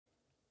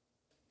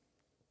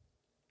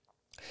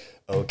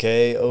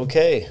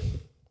Okay.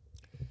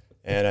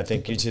 And I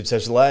think YouTube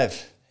says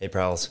live. Hey,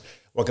 pals.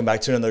 Welcome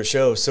back to another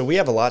show. So we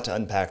have a lot to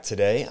unpack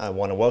today. I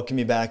want to welcome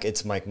you back.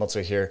 It's Mike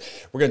Meltzer here.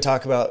 We're going to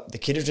talk about the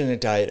ketogenic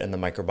diet and the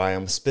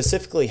microbiome,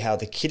 specifically how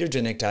the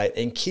ketogenic diet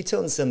and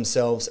ketones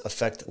themselves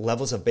affect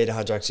levels of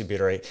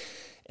beta-hydroxybutyrate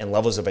and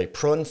levels of a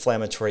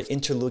pro-inflammatory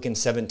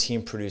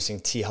interleukin-17 producing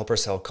T helper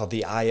cell called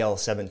the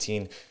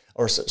IL-17,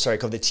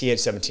 called the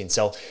Th17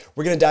 cell.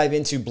 We're going to dive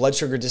into blood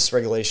sugar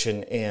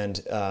dysregulation and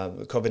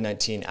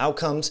COVID-19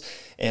 outcomes,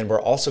 and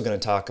we're also going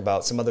to talk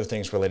about some other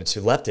things related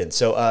to leptin.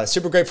 So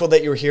super grateful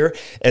that you're here.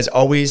 As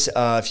always,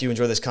 if you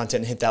enjoy this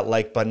content, hit that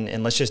like button,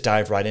 and let's just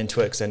dive right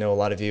into it, because I know a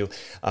lot of you,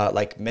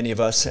 like many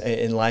of us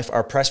in life,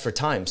 are pressed for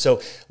time.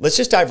 So let's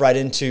just dive right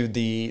into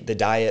the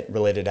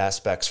diet-related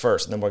aspects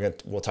first, and then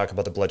we'll talk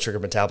about the blood sugar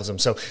metabolism.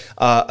 So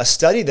a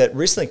study that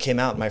recently came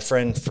out, my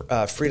friend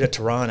Frida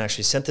Tehran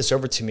actually sent this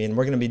over to me, and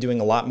we're going to be doing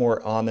a lot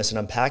more on this and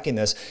unpacking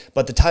this,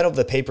 but the title of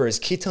the paper is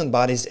Ketone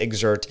Bodies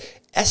Exert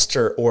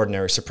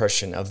Extraordinary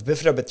Suppression of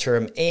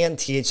Bifidobacterium and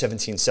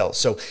Th17 cells.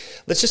 So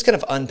let's just kind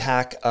of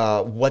unpack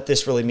what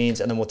this really means,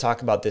 and then we'll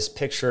talk about this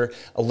picture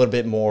a little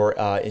bit more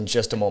in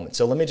just a moment.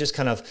 So let me just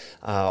kind of,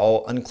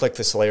 I'll unclick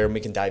this layer and we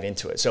can dive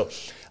into it. So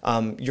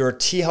your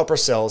T helper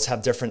cells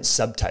have different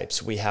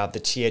subtypes. We have the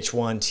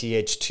Th1,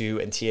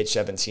 Th2, and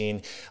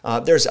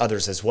Th17. There's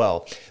others as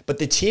well. But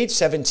the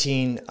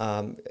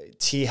Th17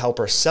 T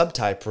helper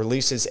subtype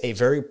releases a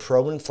very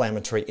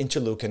pro-inflammatory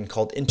interleukin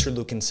called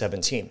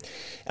interleukin-17.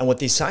 And what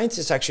these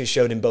scientists actually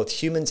showed in both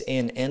humans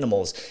and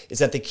animals is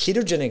that the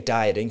ketogenic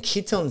diet and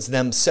ketones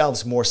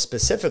themselves, more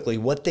specifically,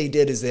 what they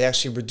did is they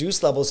actually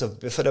reduced levels of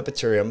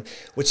bifidobacterium,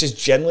 which is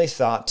generally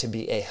thought to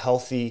be a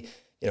healthy,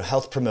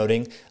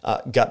 health-promoting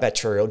gut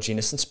bacterial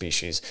genus and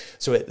species.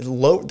 So it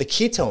lowered the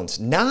ketones,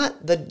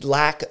 not the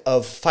lack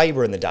of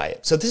fiber in the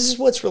diet. So this is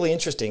what's really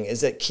interesting,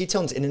 is that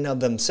ketones in and of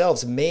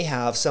themselves may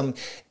have some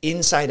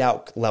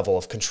inside-out level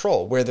of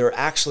control, where they're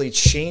actually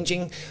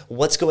changing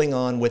what's going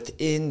on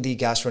within the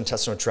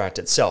gastrointestinal tract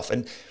itself.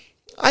 And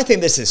I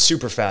think this is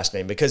super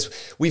fascinating, because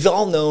we've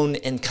all known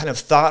and kind of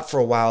thought for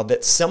a while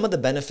that some of the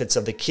benefits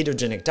of the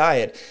ketogenic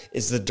diet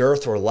is the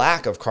dearth or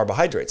lack of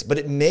carbohydrates, but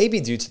it may be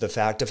due to the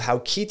fact of how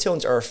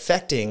ketones are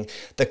affecting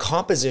the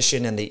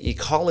composition and the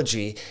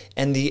ecology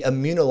and the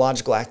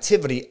immunological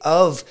activity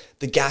of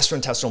the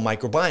gastrointestinal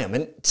microbiome.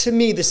 And to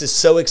me, this is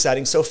so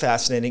exciting, so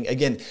fascinating.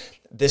 Again,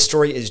 this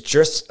story is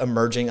just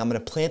emerging. I'm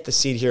going to plant the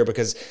seed here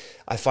because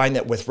I find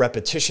that with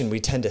repetition,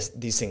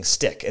 these things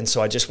stick. And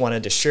so I just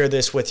wanted to share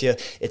this with you.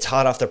 It's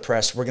hot off the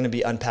press. We're going to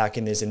be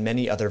unpacking this in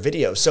many other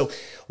videos. So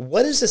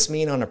what does this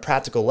mean on a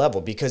practical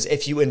level? Because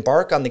if you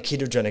embark on the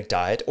ketogenic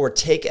diet, or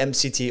take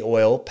MCT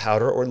oil,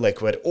 powder or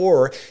liquid,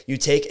 or you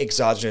take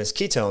exogenous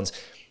ketones,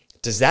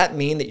 does that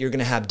mean that you're going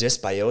to have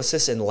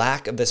dysbiosis and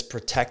lack of this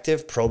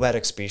protective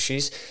probiotic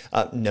species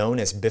known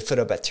as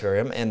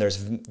bifidobacterium? And there's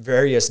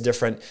various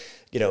different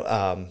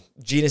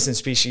genus and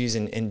species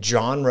and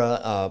genre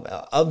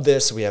of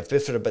this. We have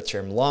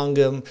Bifidobacterium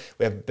longum,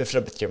 we have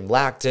Bifidobacterium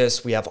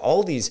lactis, we have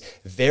all these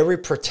very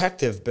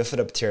protective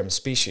Bifidobacterium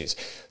species.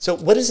 So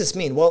what does this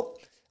mean? Well,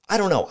 I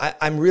don't know.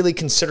 I'm really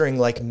considering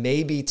like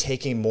maybe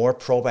taking more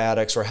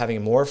probiotics or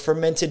having more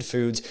fermented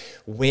foods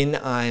when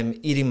I'm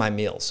eating my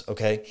meals,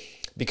 okay?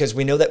 Because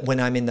we know that when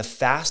I'm in the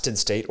fasted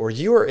state, or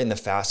you are in the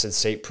fasted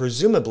state,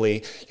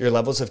 presumably your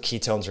levels of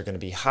ketones are going to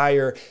be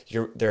higher.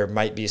 There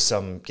might be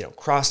some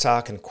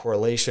crosstalk and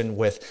correlation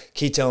with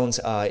ketones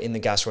in the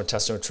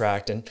gastrointestinal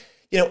tract. And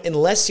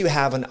unless you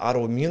have an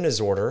autoimmune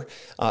disorder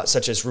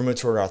such as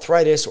rheumatoid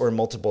arthritis or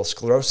multiple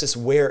sclerosis,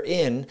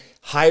 wherein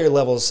higher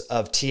levels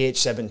of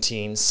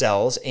Th17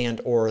 cells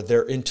and or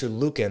their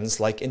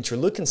interleukins, like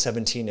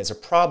interleukin-17, is a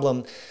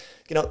problem,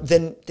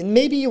 then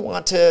maybe you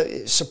want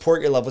to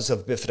support your levels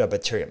of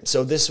bifidobacterium.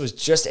 So this was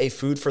just a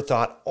food for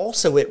thought.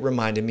 Also, it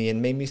reminded me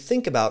and made me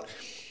think about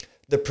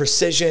the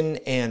precision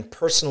and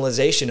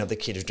personalization of the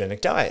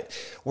ketogenic diet,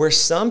 where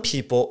some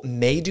people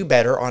may do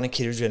better on a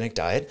ketogenic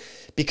diet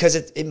because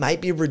it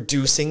might be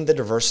reducing the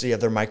diversity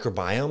of their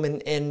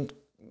microbiome, and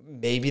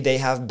maybe they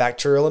have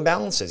bacterial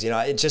imbalances.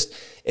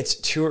 It's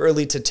too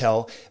early to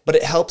tell, but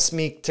it helps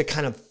me to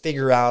kind of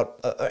figure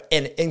out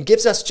and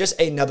gives us just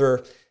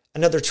another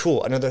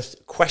tool, another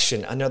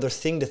question, another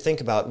thing to think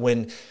about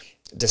when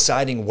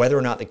deciding whether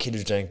or not the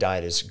ketogenic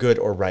diet is good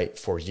or right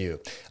for you.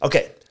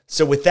 Okay,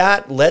 so with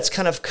that, let's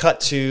kind of cut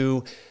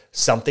to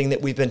something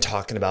that we've been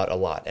talking about a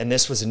lot. And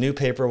this was a new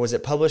paper. Was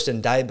it published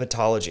in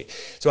Diabetology?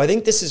 So I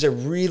think this is a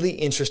really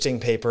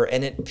interesting paper,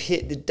 and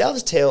it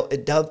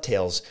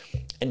dovetails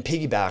and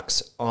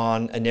piggybacks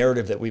on a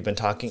narrative that we've been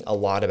talking a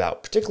lot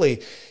about.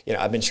 Particularly,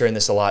 I've been sharing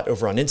this a lot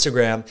over on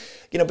Instagram,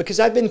 because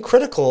I've been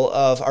critical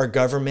of our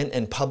government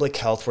and public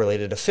health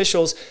related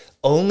officials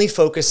only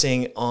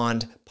focusing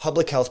on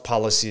public health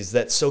policies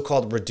that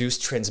so-called reduce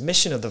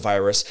transmission of the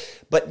virus,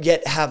 but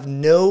yet have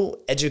no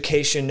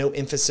education, no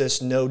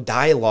emphasis, no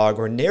dialogue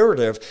or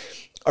narrative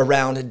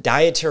around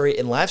dietary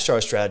and lifestyle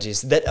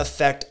strategies that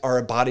affect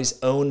our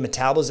body's own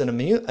metabolism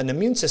and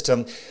immune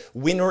system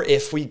when or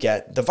if we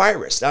get the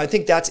virus. Now, I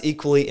think that's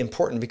equally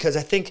important, because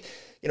I think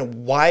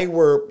why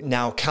we're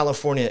now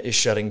California is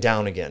shutting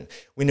down again.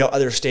 We know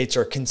other states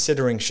are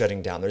considering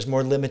shutting down. There's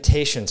more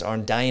limitations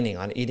on dining,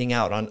 on eating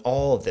out, on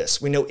all of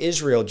this. We know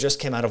Israel just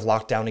came out of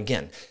lockdown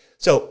again.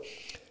 So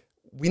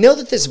we know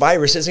that this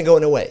virus isn't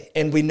going away.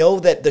 And we know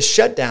that the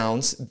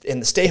shutdowns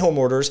and the stay-home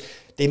orders,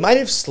 they might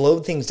have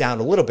slowed things down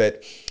a little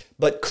bit,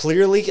 but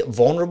clearly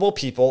vulnerable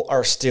people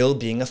are still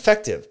being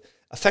affected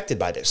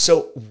by this.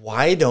 So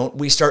why don't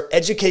we start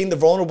educating the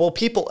vulnerable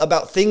people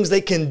about things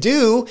they can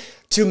do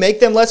to make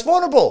them less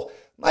vulnerable?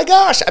 My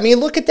gosh, I mean,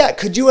 look at that.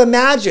 Could you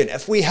imagine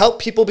if we help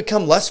people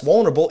become less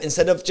vulnerable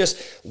instead of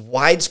just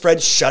widespread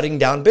shutting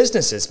down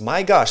businesses?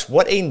 My gosh,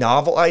 what a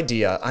novel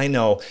idea. I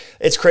know,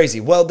 it's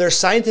crazy. Well, there's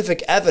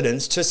scientific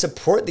evidence to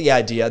support the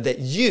idea that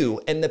you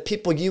and the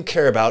people you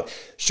care about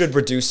should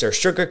reduce their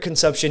sugar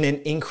consumption and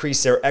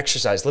increase their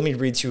exercise. Let me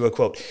read to you a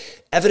quote.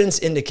 Evidence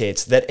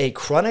indicates that a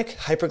chronic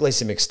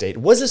hyperglycemic state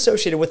was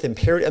associated with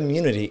impaired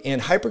immunity,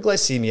 and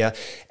hyperglycemia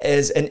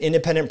is an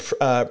independent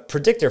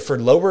predictor for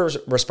lower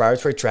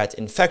respiratory tract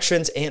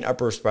infections and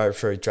upper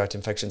respiratory tract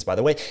infections, by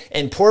the way,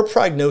 and poor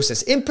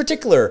prognosis. In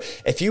particular,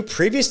 a few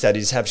previous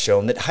studies have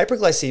shown that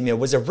hyperglycemia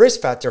was a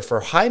risk factor for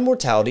high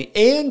mortality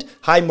and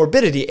high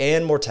morbidity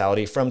and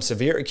mortality from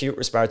severe acute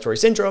respiratory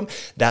syndrome.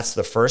 That's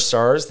the first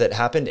SARS that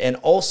happened, and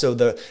also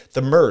the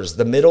MERS,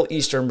 the Middle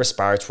Eastern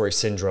Respiratory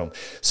Syndrome.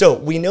 So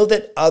we know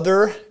that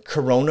other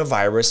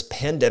coronavirus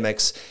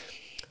pandemics,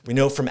 we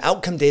know from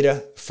outcome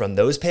data from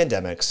those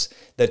pandemics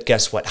that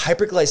guess what?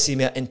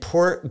 Hyperglycemia and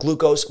poor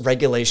glucose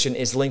regulation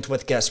is linked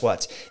with guess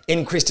what?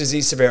 Increased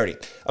disease severity.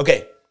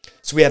 Okay,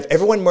 so we have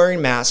everyone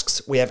wearing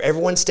masks. We have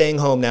everyone staying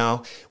home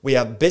now. We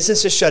have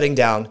businesses shutting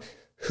down.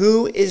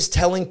 Who is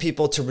telling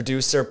people to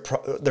reduce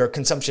their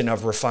consumption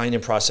of refined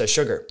and processed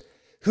sugar?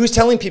 Who's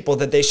telling people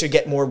that they should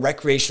get more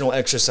recreational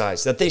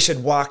exercise, that they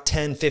should walk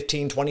 10,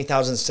 15,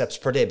 20,000 steps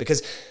per day?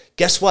 Because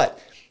guess what?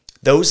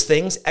 Those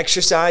things,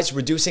 exercise,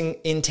 reducing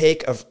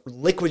intake of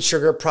liquid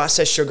sugar,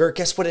 processed sugar,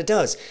 guess what it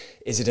does?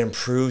 Is it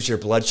improves your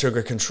blood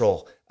sugar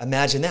control.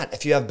 Imagine that.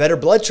 If you have better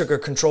blood sugar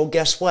control,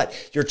 guess what?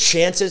 Your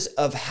chances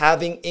of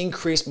having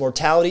increased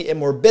mortality and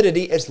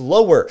morbidity is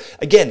lower.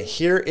 Again,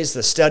 here is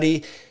the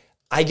study.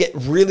 I get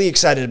really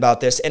excited about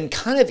this and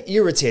kind of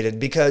irritated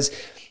because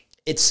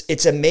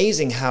it's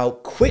amazing how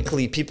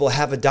quickly people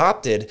have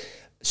adopted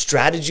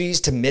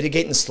strategies to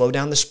mitigate and slow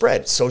down the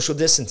spread. Social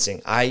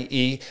distancing,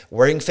 i.e.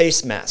 wearing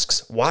face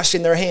masks,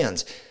 washing their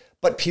hands.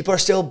 But people are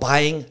still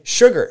buying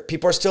sugar.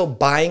 People are still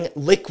buying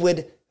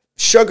liquid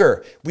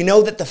sugar. We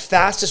know that the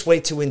fastest way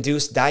to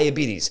induce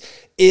diabetes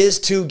is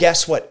to,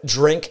 guess what?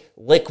 Drink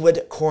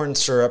liquid corn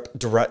syrup,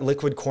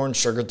 liquid corn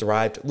sugar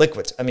derived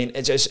liquids. I mean,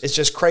 it's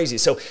just crazy.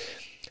 So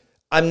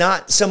I'm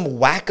not some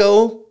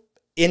wacko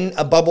in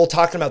a bubble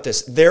talking about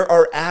this. There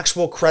are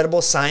actual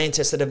credible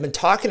scientists that have been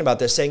talking about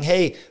this, saying,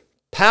 hey,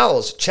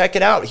 pals, check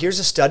it out. Here's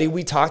a study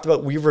we talked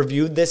about. We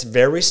reviewed this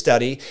very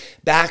study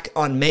back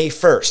on May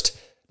 1st.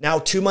 Now,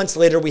 2 months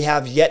later, we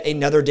have yet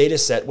another data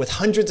set with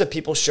hundreds of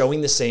people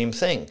showing the same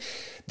thing.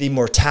 The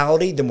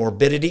mortality, the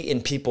morbidity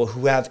in people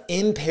who have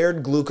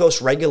impaired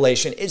glucose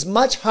regulation is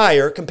much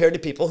higher compared to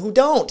people who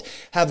don't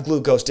have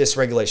glucose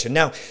dysregulation.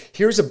 Now,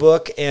 here's a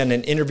book and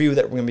an interview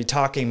that we're going to be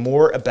talking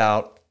more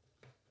about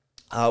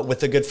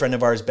with a good friend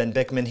of ours, Ben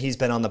Bickman. He's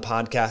been on the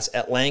podcast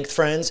at length,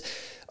 friends.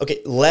 Okay,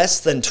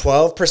 less than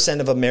 12%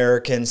 of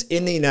Americans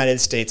in the United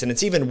States, and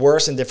it's even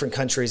worse in different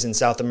countries in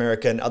South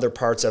America and other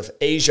parts of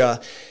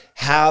Asia,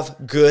 have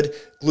good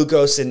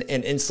glucose and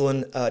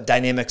insulin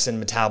dynamics and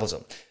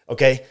metabolism.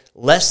 Okay,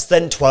 less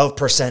than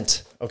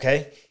 12%.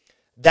 Okay,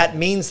 that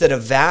means that a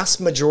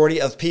vast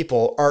majority of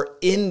people are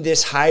in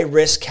this high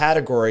risk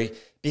category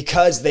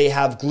because they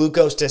have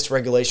glucose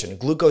dysregulation.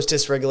 Glucose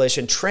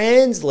dysregulation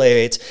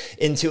translates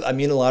into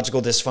immunological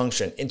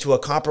dysfunction, into a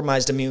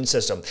compromised immune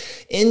system,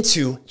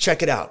 into,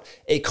 check it out,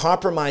 a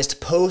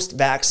compromised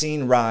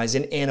post-vaccine rise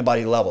in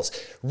antibody levels.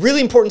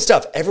 Really important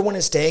stuff. Everyone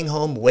is staying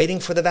home waiting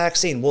for the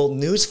vaccine. Well,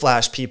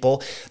 newsflash,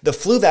 people, the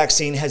flu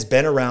vaccine has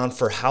been around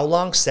for how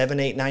long? 7,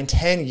 8, 9,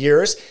 10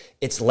 years.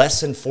 It's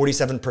less than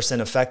 47%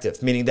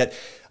 effective, meaning that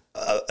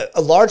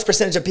a large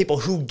percentage of people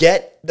who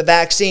get the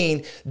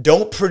vaccine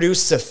don't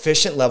produce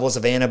sufficient levels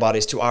of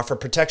antibodies to offer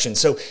protection.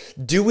 So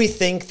do we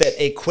think that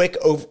a quick,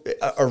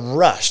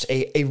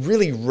 a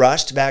really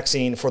rushed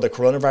vaccine for the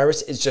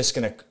coronavirus is just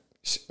going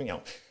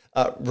to,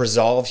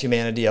 resolve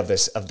humanity of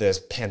this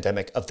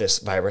pandemic, of this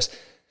virus?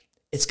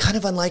 It's kind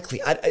of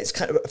unlikely. It's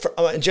kind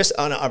of, just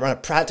on a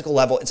practical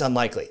level, it's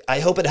unlikely. I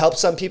hope it helps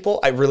some people.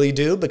 I really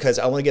do, because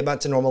I want to get back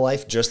to normal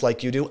life just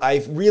like you do.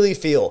 I really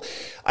feel,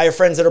 I have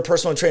friends that are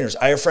personal trainers.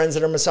 I have friends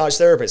that are massage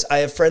therapists. I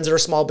have friends that are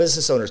small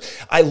business owners.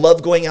 I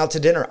love going out to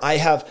dinner. I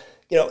have,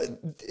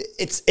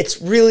 it's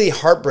really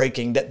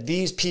heartbreaking that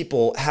these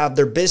people have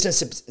their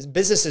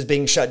businesses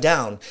being shut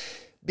down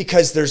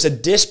because there's a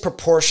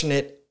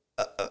disproportionate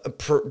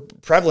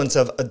prevalence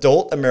of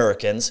adult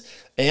Americans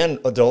and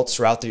adults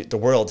throughout the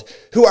world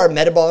who are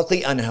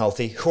metabolically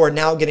unhealthy, who are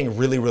now getting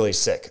really, really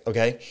sick,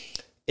 okay?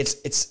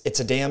 It's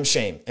a damn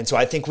shame. And so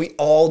I think we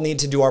all need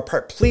to do our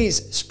part.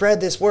 Please spread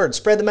this word,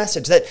 spread the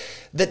message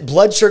that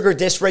blood sugar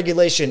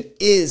dysregulation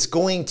is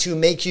going to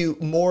make you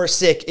more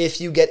sick if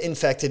you get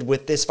infected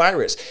with this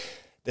virus.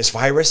 This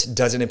virus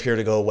doesn't appear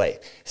to go away.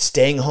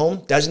 Staying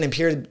home doesn't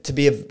appear to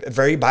be a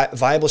very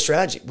viable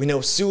strategy. We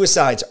know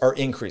suicides are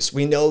increased.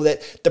 We know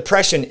that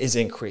depression is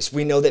increased.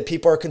 We know that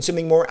people are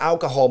consuming more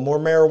alcohol, more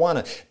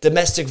marijuana,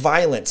 domestic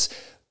violence,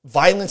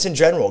 violence in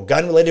general.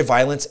 Gun-related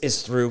violence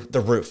is through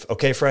the roof.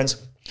 Okay,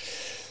 friends?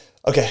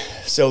 Okay,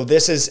 so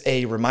this is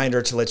a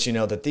reminder to let you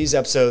know that these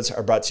episodes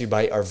are brought to you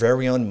by our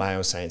very own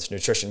Myoscience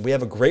Nutrition. We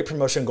have a great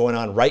promotion going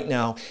on right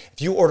now.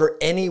 If you order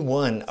any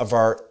one of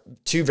our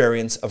 2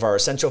 variants of our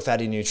essential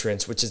fatty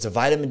nutrients, which is the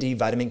vitamin D,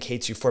 vitamin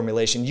K2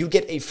 formulation, you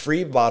get a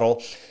free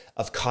bottle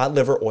of cod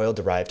liver oil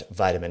derived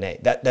vitamin A.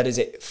 That is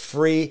a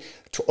free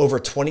over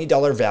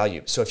 $20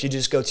 value. So if you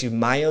just go to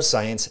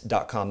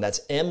myoscience.com,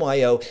 that's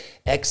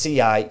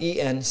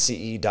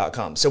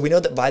MYOXCIENCE.com. So we know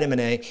that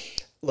vitamin A,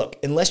 look,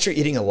 unless you're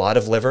eating a lot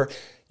of liver,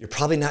 you're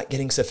probably not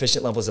getting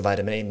sufficient levels of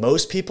vitamin A.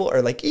 Most people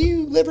are like,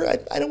 ew, liver, I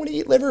don't want to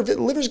eat liver.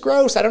 Liver's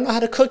gross. I don't know how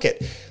to cook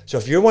it. So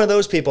if you're one of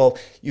those people,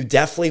 you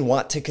definitely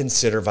want to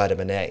consider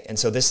vitamin A. And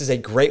so this is a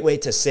great way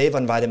to save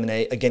on vitamin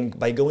A, again,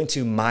 by going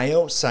to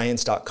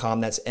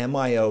myoscience.com. That's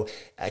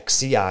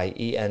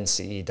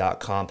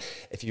MYOXCIENCE.com.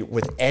 If you,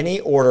 with any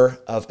order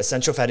of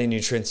essential fatty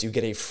nutrients, you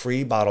get a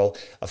free bottle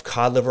of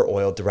cod liver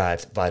oil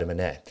derived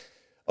vitamin A.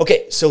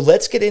 Okay, so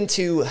let's get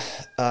into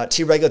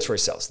T regulatory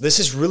cells. This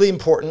is really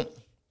important,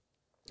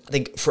 I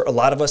think, for a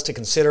lot of us to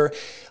consider,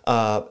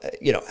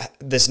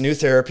 this new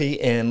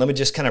therapy. And let me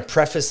just kind of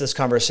preface this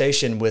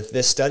conversation with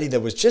this study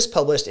that was just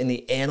published in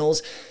the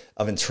Annals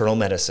of Internal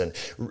Medicine.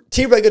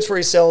 T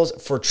regulatory cells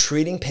for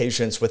treating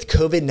patients with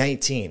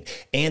COVID-19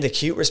 and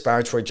acute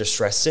respiratory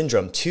distress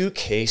syndrome, 2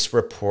 case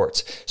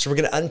reports. So we're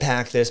going to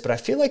unpack this, but I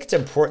feel like it's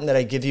important that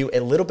I give you a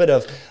little bit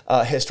of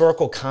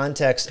historical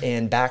context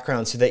and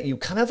background so that you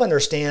kind of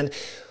understand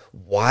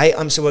why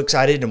I'm so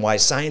excited and why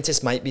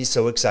scientists might be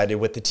so excited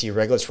with the T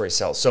regulatory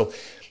cells. So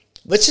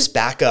let's just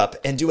back up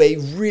and do a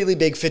really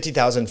big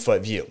 50,000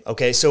 foot view.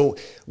 Okay, so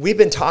we've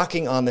been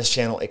talking on this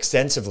channel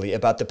extensively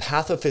about the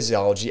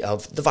pathophysiology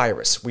of the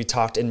virus. We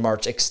talked in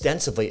March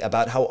extensively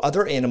about how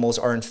other animals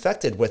are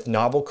infected with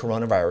novel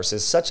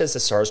coronaviruses, such as the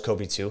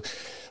SARS-CoV-2,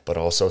 but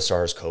also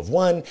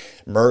SARS-CoV-1,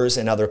 MERS,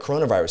 and other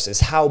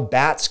coronaviruses, how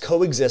bats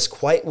coexist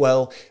quite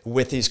well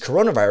with these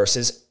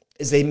coronaviruses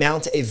is they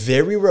mount a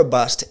very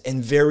robust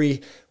and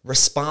very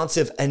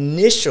responsive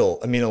initial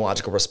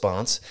immunological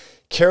response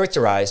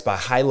characterized by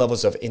high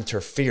levels of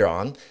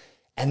interferon,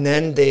 and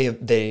then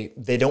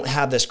they don't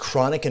have this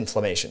chronic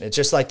inflammation. It's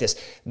just like this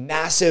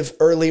massive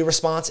early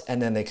response,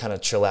 and then they kind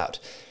of chill out.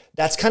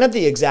 That's kind of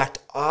the exact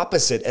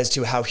opposite as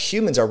to how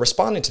humans are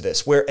responding to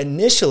this, where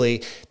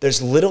initially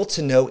there's little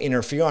to no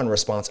interferon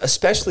response,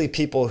 especially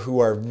people who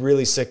are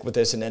really sick with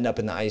this and end up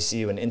in the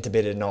ICU and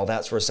intubated and all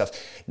that sort of stuff.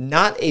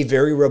 Not a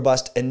very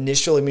robust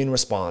initial immune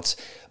response,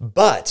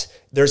 but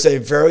there's a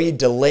very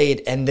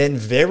delayed and then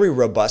very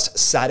robust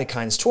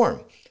cytokine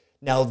storm.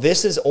 Now,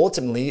 this is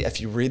ultimately,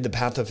 if you read the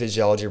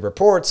pathophysiology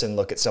reports and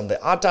look at some of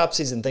the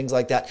autopsies and things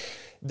like that,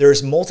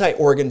 there's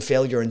multi-organ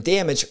failure and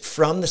damage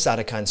from the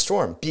cytokine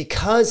storm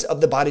because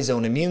of the body's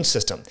own immune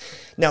system.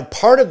 Now,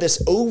 part of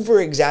this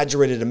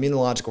over-exaggerated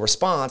immunological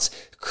response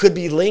could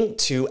be linked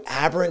to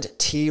aberrant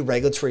T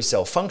regulatory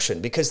cell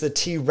function because the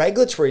T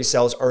regulatory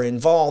cells are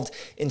involved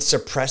in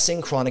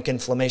suppressing chronic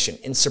inflammation,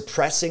 in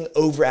suppressing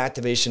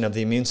overactivation of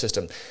the immune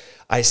system.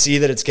 I see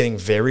that it's getting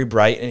very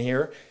bright in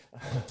here.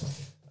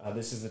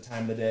 This is the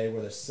time of the day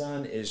where the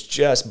sun is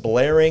just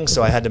blaring,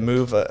 so I had to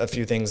move a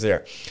few things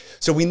there.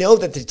 So we know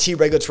that the T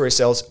regulatory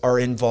cells are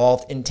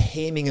involved in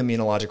taming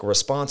immunological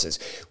responses.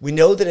 We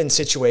know that in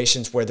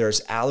situations where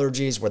there's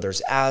allergies, where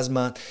there's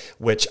asthma,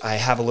 which I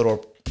have a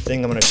little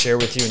thing I'm going to share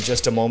with you in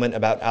just a moment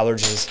about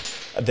allergies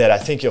that I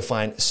think you'll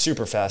find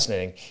super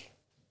fascinating.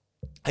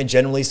 I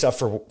generally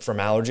suffer from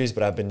allergies,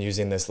 but I've been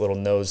using this little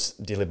nose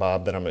dealy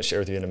bob that I'm going to share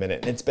with you in a minute,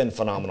 and it's been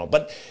phenomenal.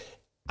 But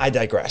I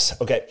digress.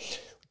 Okay.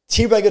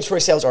 T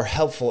regulatory cells are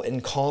helpful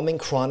in calming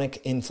chronic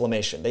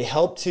inflammation. They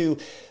help to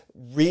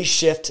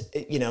reshift,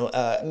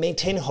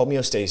 maintain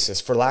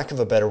homeostasis, for lack of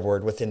a better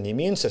word, within the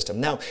immune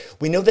system. Now,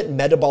 we know that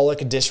metabolic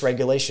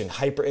dysregulation,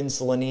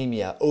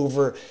 hyperinsulinemia,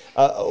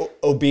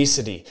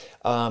 obesity,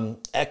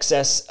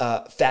 excess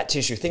fat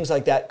tissue, things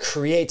like that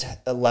create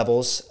high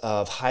levels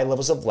of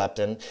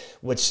leptin,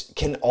 which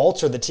can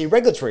alter the T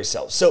regulatory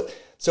cells. So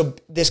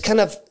this kind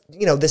of,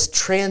 this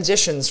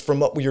transitions from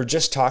what we were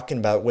just talking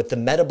about with the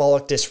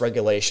metabolic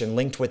dysregulation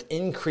linked with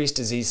increased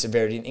disease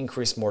severity and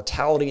increased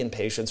mortality in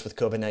patients with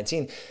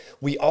COVID-19.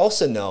 We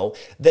also know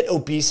that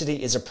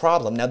obesity is a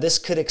problem. Now, this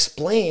could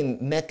explain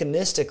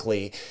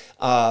mechanistically,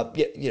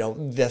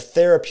 the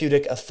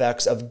therapeutic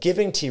effects of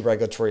giving T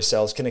regulatory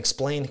cells can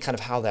explain kind of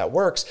how that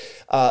works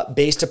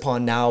based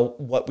upon now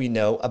what we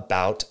know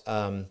about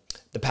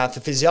the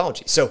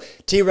pathophysiology. So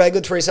T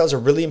regulatory cells are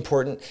really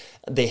important.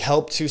 They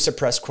help to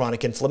suppress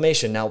chronic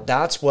inflammation. Now,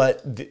 that's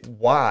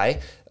why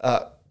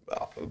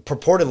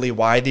purportedly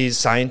why these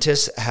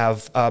scientists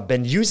have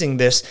been using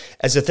this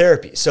as a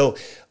therapy. So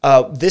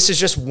this is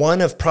just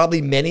one of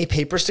probably many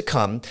papers to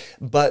come,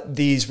 but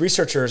these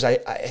researchers, I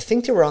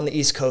think they were on the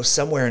East Coast,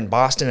 somewhere in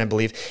Boston, I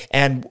believe,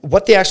 and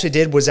what they actually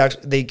did was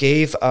they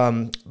gave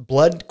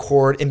umbilical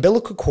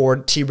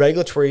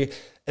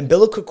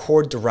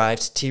cord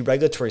derived T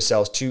regulatory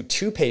cells to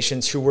 2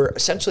 patients who were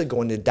essentially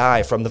going to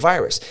die from the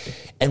virus.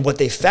 And what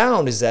they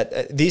found is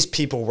that these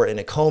people were in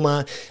a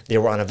coma, they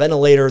were on a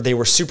ventilator, they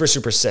were super,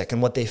 super sick.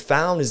 And what they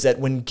found is that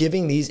when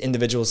giving these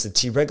individuals the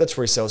T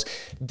regulatory cells,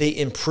 they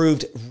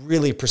improved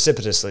really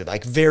precipitously,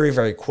 like very,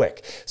 very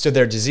quick. So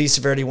their disease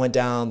severity went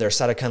down, their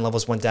cytokine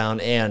levels went down,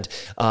 and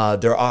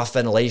they're off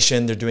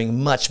ventilation, they're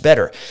doing much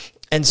better.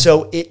 And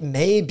so it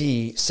may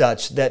be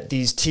such that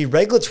these T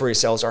regulatory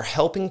cells are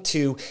helping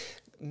to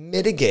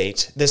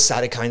mitigate this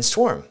cytokine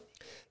storm.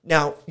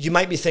 Now, you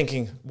might be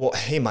thinking, well,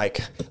 hey,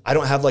 Mike, I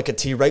don't have like a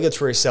T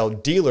regulatory cell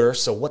dealer,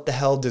 so what the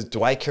hell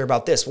do I care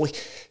about this? Well,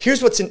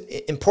 here's what's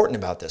important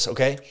about this,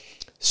 okay?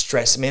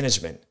 Stress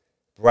management,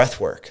 breath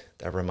work,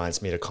 that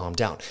reminds me to calm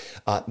down,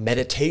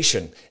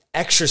 meditation,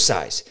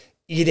 exercise,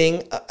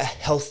 eating a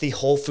healthy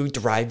whole food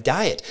derived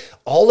diet.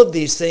 All of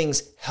these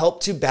things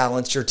help to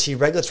balance your T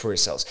regulatory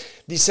cells.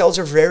 These cells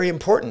are very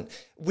important.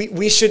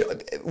 We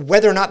should,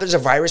 whether or not there's a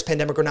virus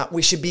pandemic or not,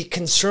 we should be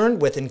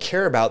concerned with and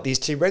care about these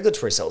T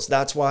regulatory cells.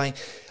 That's why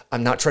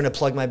I'm not trying to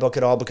plug my book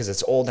at all because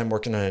it's old. I'm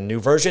working on a new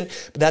version.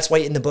 But that's why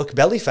in the book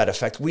Belly Fat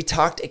Effect, we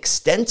talked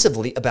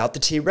extensively about the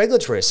T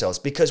regulatory cells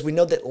because we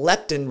know that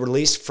leptin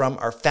released from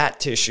our fat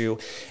tissue,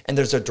 and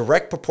there's a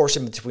direct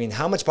proportion between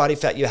how much body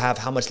fat you have,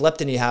 how much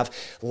leptin you have.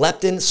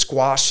 Leptin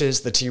squashes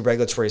the T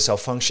regulatory cell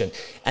function.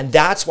 And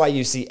that's why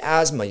you see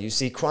asthma, you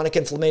see chronic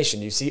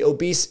inflammation, you see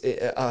allergies,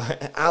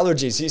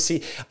 you see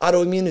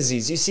autoimmune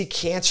disease, you see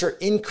cancer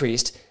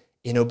increased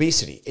in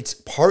obesity. It's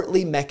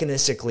partly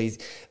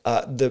mechanistically,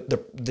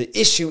 the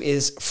issue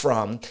is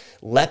from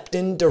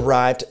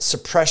leptin-derived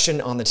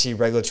suppression on the T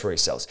regulatory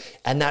cells.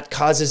 And that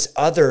causes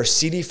other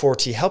CD4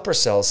 T helper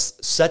cells,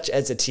 such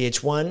as the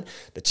Th1,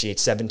 the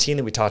Th17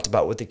 that we talked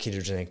about with the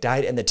ketogenic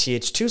diet, and the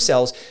Th2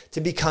 cells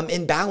to become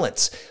in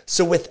balance.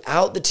 So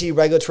without the T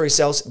regulatory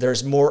cells,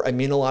 there's more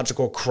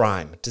immunological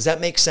crime. Does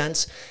that make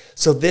sense?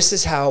 So this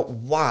is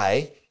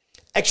why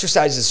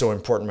exercise is so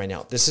important right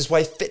now. This is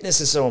why fitness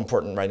is so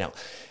important right now.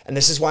 And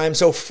this is why I'm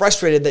so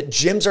frustrated that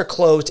gyms are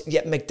closed,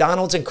 yet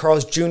McDonald's and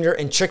Carl's Jr.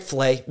 and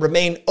Chick-fil-A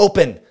remain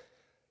open.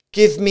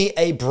 Give me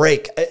a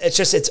break.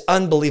 It's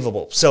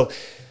unbelievable. So,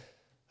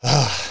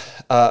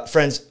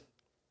 friends,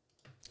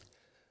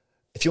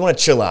 if you want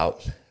to chill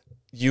out,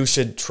 you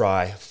should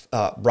try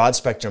broad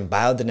spectrum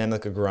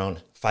biodynamically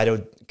grown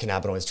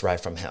phytocannabinoids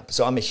derived from hemp.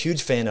 So I'm a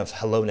huge fan of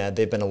Hello Ned.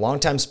 They've been a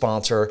longtime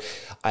sponsor.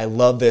 I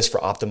love this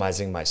for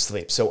optimizing my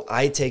sleep. So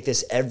I take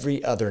this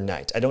every other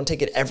night. I don't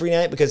take it every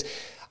night because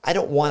I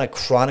don't want to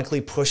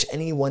chronically push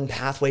any one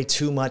pathway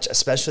too much,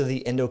 especially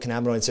the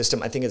endocannabinoid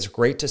system. I think it's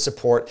great to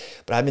support,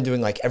 but I've been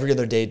doing like every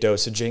other day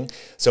dosaging.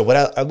 So what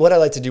I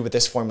like to do with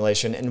this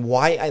formulation and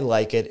why I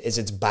like it is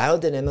it's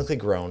biodynamically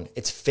grown,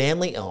 it's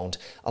family owned.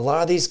 A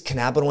lot of these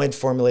cannabinoid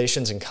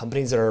formulations and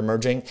companies that are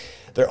emerging,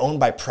 they're owned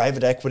by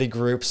private equity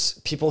groups,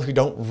 people who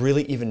don't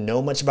really even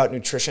know much about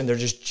nutrition. They're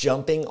just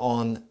jumping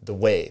on the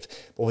wave.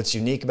 But what's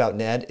unique about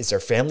Ned is they're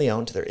family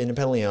owned, they're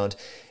independently owned,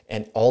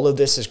 and all of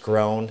this is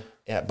grown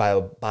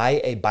by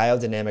a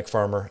biodynamic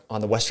farmer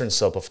on the western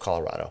slope of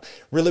Colorado.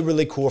 Really,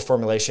 really cool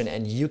formulation,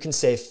 and you can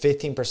save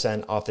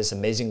 15% off this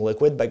amazing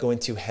liquid by going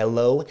to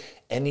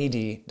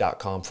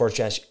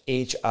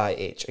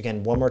helloned.com/HIH.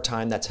 Again, one more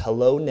time, that's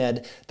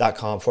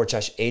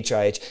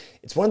helloned.com/HIH.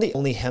 It's one of the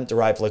only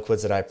hemp-derived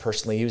liquids that I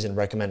personally use and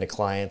recommend to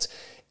clients.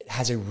 It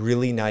has a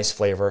really nice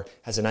flavor,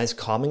 has a nice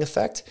calming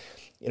effect.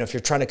 You know, if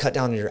you're trying to cut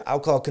down on your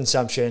alcohol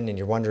consumption and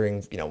you're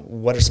wondering, you know,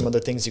 what are some other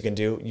things you can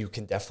do, you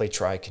can definitely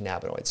try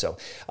cannabinoids. So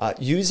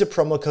use the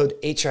promo code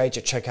HIH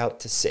at checkout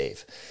to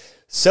save.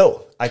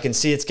 So I can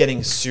see it's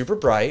getting super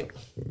bright,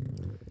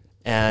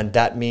 and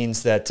that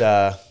means that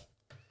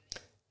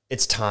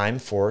it's time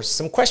for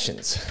some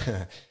questions.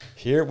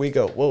 Here we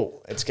go.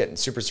 Whoa, it's getting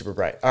super, super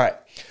bright. All right.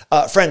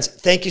 Friends,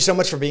 thank you so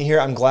much for being here.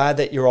 I'm glad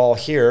that you're all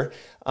here.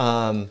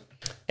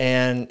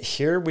 And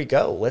here we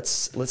go.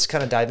 Let's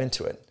kind of dive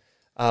into it.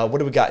 What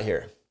do we got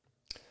here?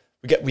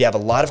 We have a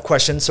lot of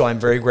questions, so I'm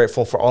very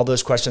grateful for all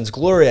those questions.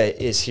 Gloria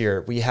is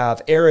here. We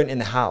have Aaron in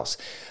the house.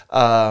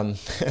 Aaron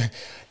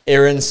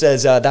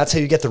says, that's how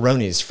you get the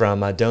Ronies from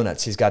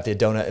donuts. He's got the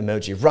donut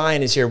emoji.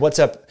 Ryan is here. What's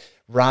up,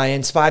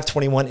 Ryan?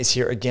 Spive21 is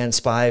here again.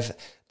 Spive,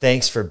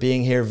 thanks for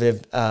being here,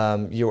 Viv.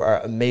 You are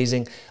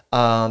amazing.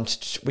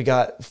 We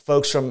got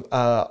folks from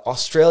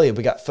Australia.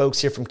 We got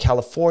folks here from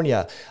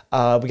California.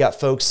 We got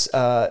folks,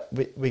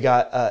 we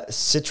got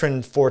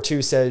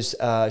Citron42 says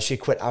she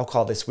quit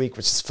alcohol this week,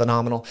 which is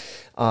phenomenal.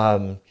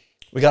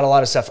 We got a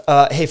lot of stuff.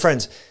 Hey,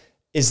 friends,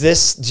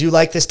 do you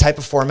like this type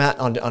of format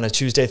on a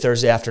Tuesday,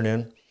 Thursday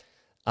afternoon?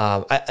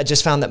 I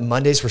just found that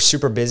Mondays were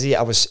super busy.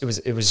 I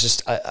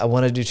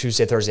want to do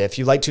Tuesday, Thursday. If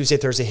you like Tuesday,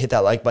 Thursday, hit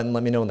that like button.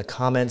 Let me know in the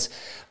comments.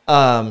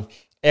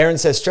 Aaron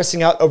says,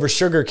 stressing out over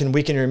sugar can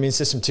weaken your immune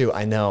system too.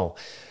 I know.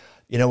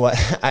 You know what?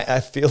 I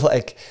feel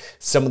like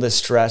some of the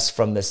stress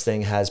from this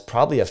thing has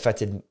probably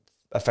affected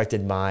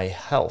my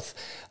health.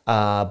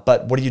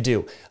 But what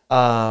do?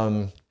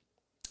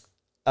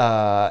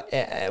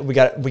 We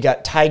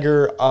got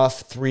Tiger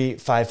off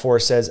 354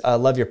 says,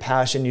 love your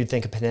passion. You'd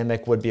think a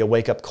pandemic would be a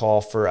wake up call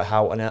for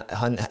how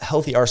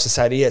unhealthy our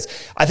society is.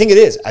 I think it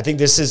is. I think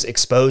this is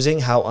exposing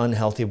how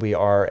unhealthy we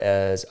are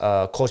as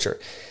a culture.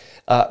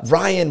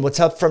 Ryan, what's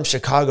up from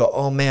Chicago?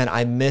 Oh man,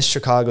 I miss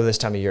Chicago this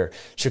time of year.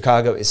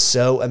 Chicago is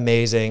so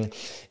amazing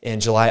in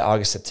July,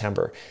 August,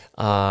 September.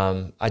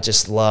 I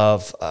just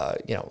love,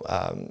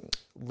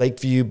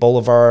 Lakeview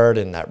Boulevard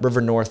and that River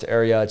North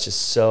area. It's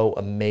just so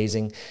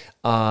amazing.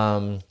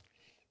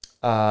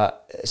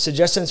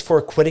 Suggestions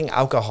for quitting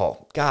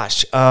alcohol.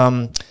 Gosh,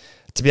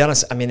 to be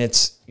honest, I mean,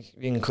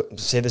 you can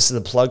say this is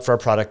a plug for our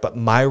product, but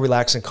My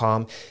Relax and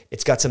Calm,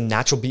 it's got some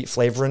natural beet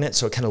flavor in it.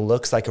 So it kind of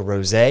looks like a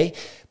rosé.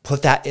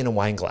 Put that in a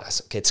wine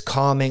glass. Okay, it's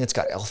calming. It's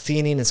got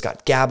L-theanine. It's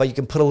got GABA. You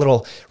can put a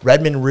little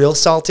Redmond real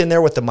salt in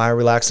there with the My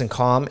Relax and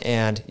Calm,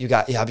 and you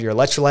have your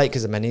electrolyte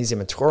because of magnesium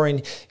and taurine.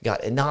 You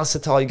got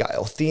inositol. You got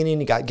L-theanine.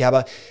 You got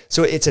GABA.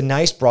 So it's a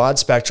nice broad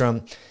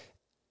spectrum,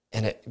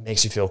 and it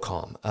makes you feel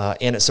calm.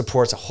 And it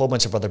supports a whole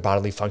bunch of other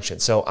bodily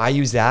functions. So I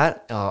use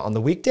that on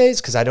the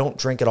weekdays because I don't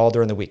drink it all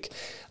during the week.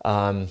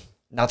 Not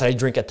that I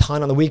drink a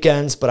ton on the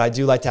weekends, but I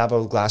do like to have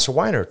a glass of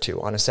wine or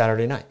two on a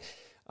Saturday night.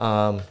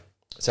 So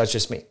that's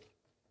just me.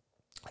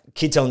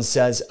 Ketone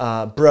says,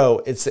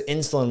 bro, it's the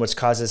insulin which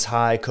causes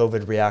high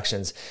COVID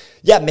reactions.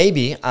 Yeah,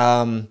 maybe.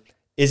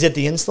 Is it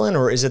the insulin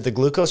or is it the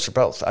glucose or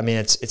both? I mean,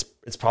 it's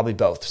probably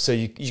both. So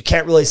you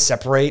can't really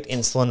separate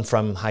insulin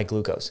from high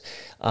glucose.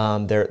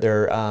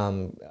 They're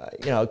kind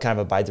of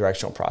a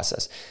bidirectional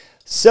process.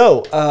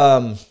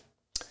 So,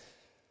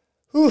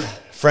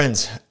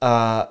 friends,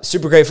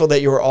 super grateful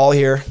that you were all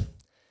here.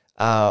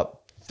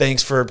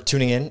 Thanks for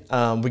tuning in.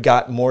 We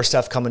got more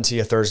stuff coming to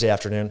you Thursday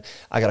afternoon.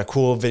 I got a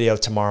cool video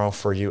tomorrow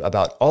for you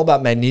all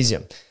about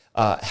magnesium,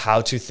 how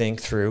to think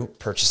through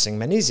purchasing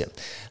magnesium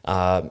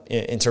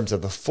in terms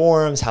of the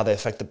forms, how they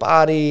affect the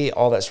body,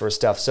 all that sort of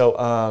stuff.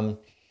 So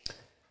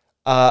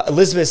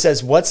Elizabeth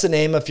says, what's the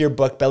name of your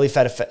book, Belly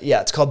Fat Effect?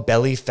 Yeah, it's called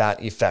Belly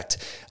Fat Effect.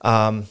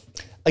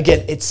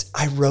 Again,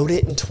 I wrote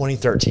it in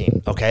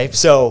 2013, okay?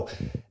 So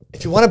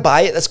if you want to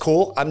buy it, that's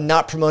cool. I'm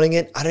not promoting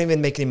it. I don't even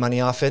make any money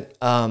off it.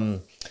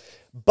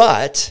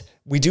 But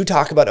we do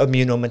talk about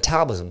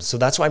immunometabolism. So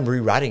that's why I'm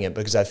rewriting it,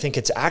 because I think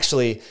it's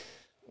actually,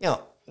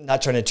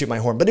 not trying to toot my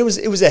horn, but it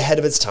was ahead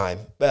of its time.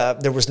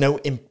 There was no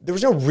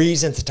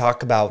reason to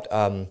talk about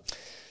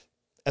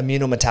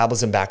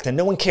immunometabolism back then.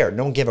 No one cared.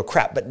 No one gave a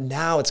crap. But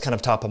now it's kind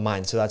of top of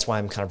mind. So that's why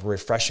I'm kind of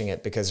refreshing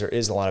it, because there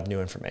is a lot of new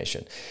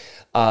information.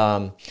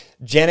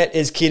 Janet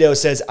is keto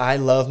says, I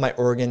love my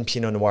Oregon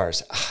Pinot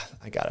Noirs.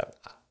 I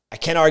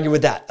can't argue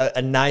with that.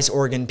 A nice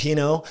Oregon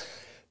Pinot.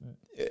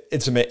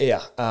 It's amazing.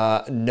 Yeah.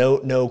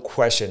 No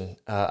question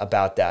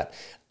about that.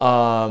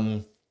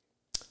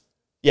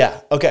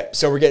 Yeah. Okay.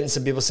 So we're getting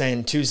some people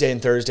saying Tuesday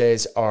and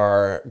Thursdays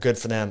are good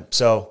for them.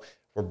 So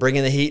we're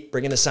bringing the heat,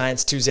 bringing the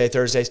science Tuesday,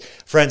 Thursdays.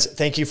 Friends,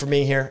 thank you for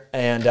being here.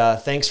 And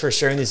thanks for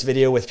sharing this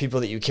video with people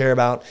that you care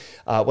about.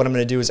 What I'm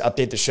going to do is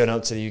update the show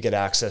notes so that you get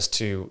access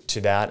to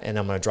that. And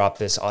I'm going to drop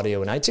this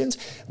audio in iTunes.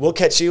 We'll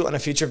catch you on a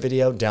future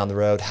video down the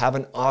road. Have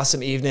an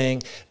awesome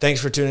evening.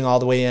 Thanks for tuning all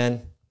the way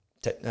in.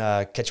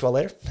 Catch you all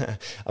later. I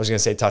was going to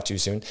say talk to you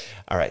soon.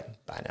 All right.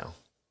 Bye now.